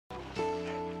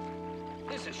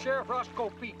is Sheriff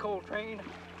Roscoe P. Coltrane.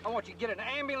 I want you to get an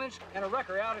ambulance and a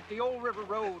wrecker out at the old river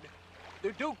road.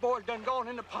 The Duke boy done gone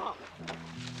in the pond.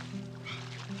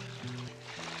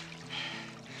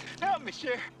 Help me,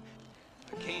 Sheriff.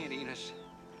 I can't, Enos.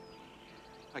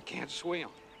 I can't swim.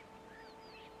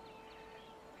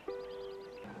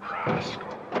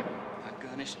 Roscoe. My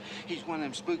goodness, he's one of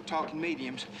them spook-talking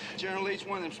mediums. Generally, he's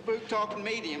one of them spook-talking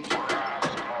mediums.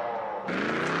 Roscoe.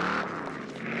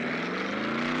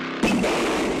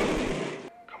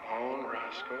 Come on,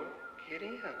 Roscoe. Get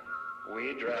in.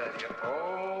 We drive you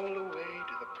all the way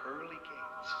to the pearly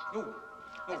gates. No,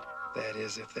 no. That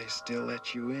is, if they still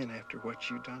let you in after what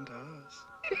you done to us.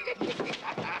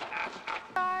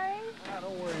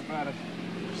 Don't worry about it.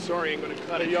 Sorry, ain't gonna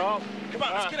cut it off. Come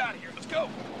on, let's get out of here. Let's go.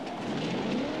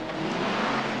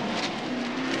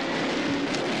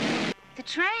 The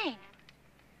train.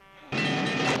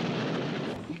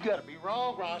 You gotta be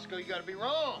wrong, Roscoe. You gotta be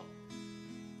wrong.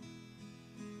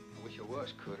 I wish I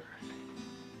was, Cutter.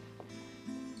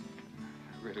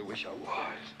 I really wish I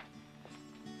was.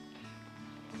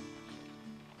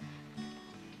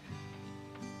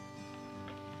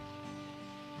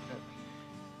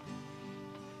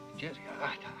 Jesse,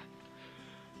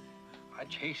 I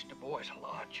chased the boys a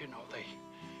lot, you know.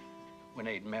 When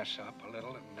they'd mess up a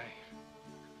little, and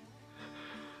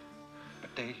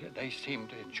but they seemed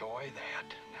to enjoy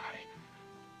that. And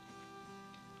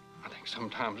I think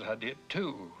sometimes I did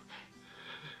too.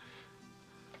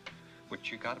 But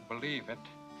you gotta believe it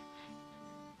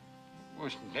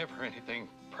was never anything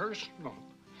personal.